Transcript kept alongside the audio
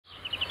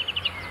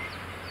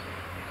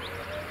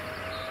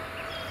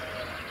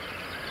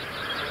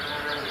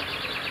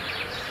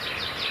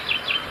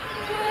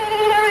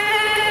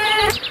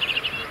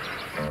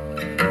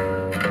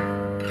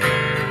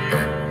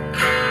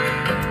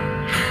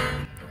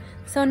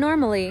So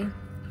normally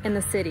in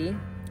the city,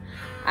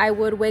 I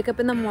would wake up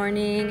in the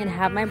morning and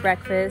have my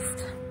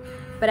breakfast,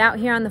 but out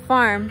here on the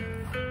farm,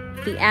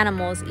 the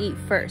animals eat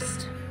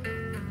first.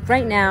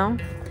 Right now,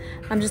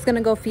 I'm just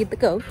gonna go feed the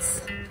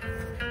goats.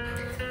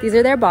 These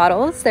are their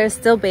bottles, they're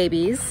still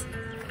babies.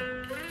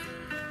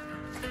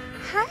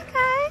 Hi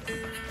guys,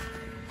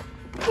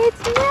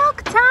 it's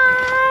milk time.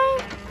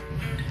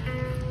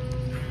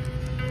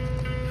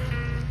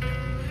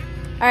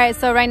 All right,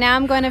 so right now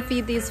I'm going to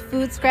feed these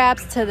food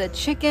scraps to the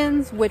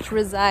chickens, which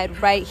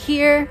reside right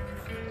here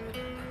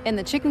in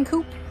the chicken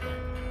coop.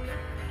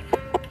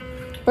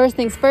 First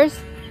things first,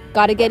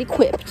 gotta get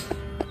equipped.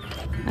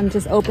 I'm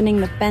just opening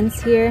the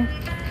fence here.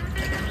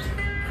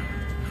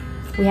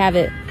 We have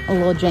it a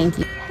little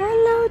janky.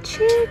 Hello,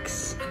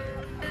 chicks.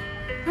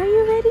 Are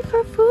you ready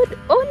for food?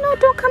 Oh no,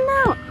 don't come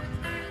out.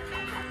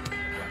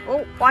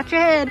 Oh, watch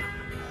your head.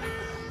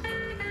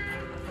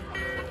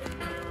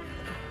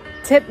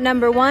 Tip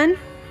number 1,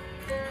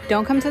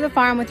 don't come to the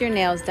farm with your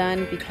nails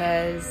done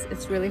because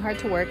it's really hard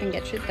to work and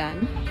get shit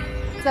done.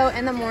 So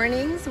in the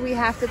mornings, we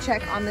have to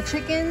check on the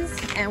chickens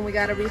and we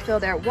gotta refill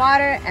their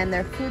water and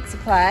their food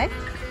supply.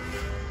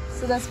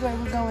 So that's where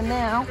we're going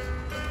now.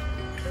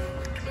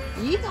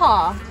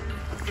 Yeehaw!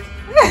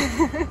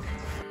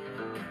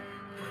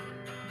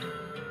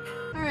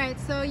 All right,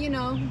 so you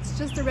know, it's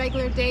just a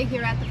regular day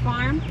here at the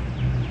farm.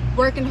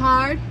 Working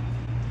hard,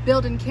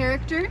 building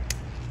character.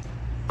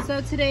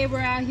 So today we're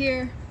out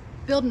here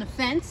building a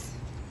fence.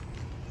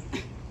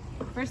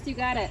 First you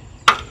gotta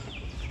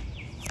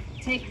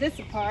take this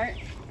apart.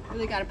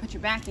 Really gotta put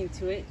your back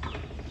into it.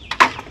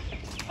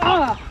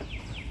 Oh,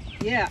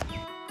 yeah.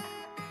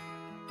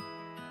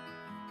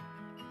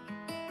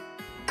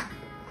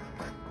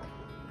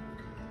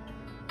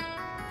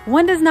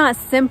 One does not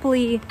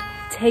simply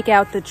take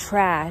out the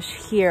trash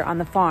here on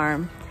the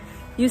farm.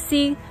 You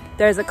see,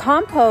 there's a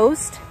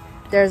compost,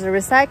 there's a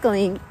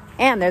recycling,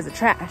 and there's a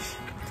trash.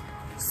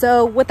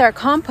 So with our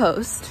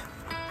compost,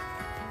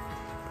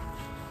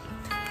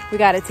 we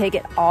gotta take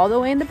it all the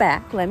way in the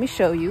back. Let me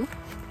show you.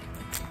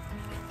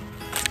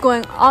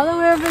 Going all the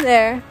way over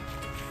there,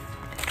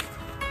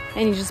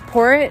 and you just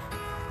pour it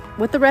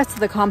with the rest of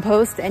the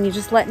compost and you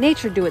just let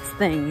nature do its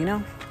thing, you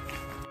know?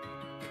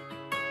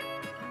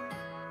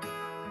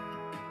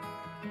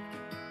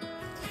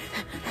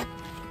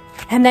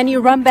 And then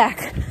you run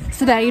back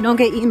so that you don't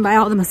get eaten by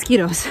all the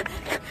mosquitoes.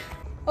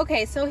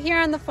 Okay, so here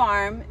on the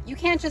farm, you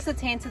can't just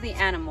attain to the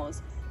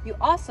animals. You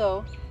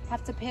also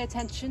have to pay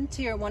attention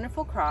to your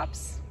wonderful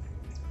crops,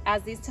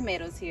 as these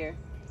tomatoes here.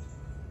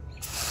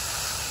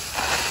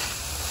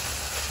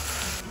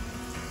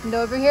 And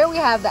over here we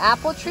have the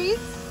apple trees.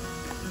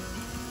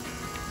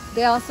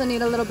 They also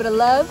need a little bit of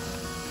love.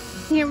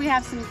 Here we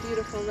have some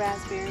beautiful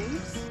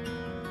raspberries.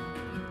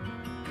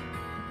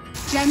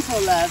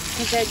 Gentle love,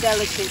 because they're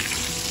delicate.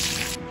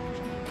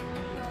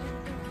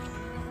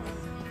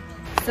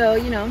 So,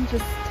 you know,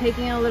 just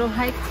taking a little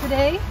hike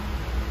today.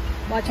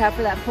 Watch out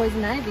for that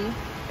poison ivy.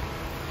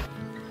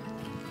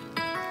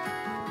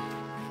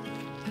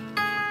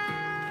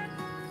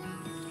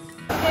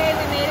 Okay,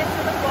 we made it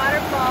to the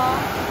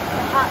waterfall.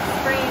 The hot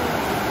springs.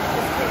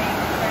 Just kidding,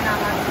 they're not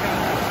hot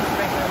springs, it's just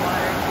regular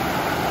water.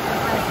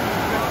 It's nice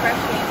and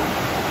refreshing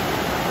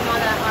from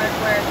all that hard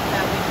work.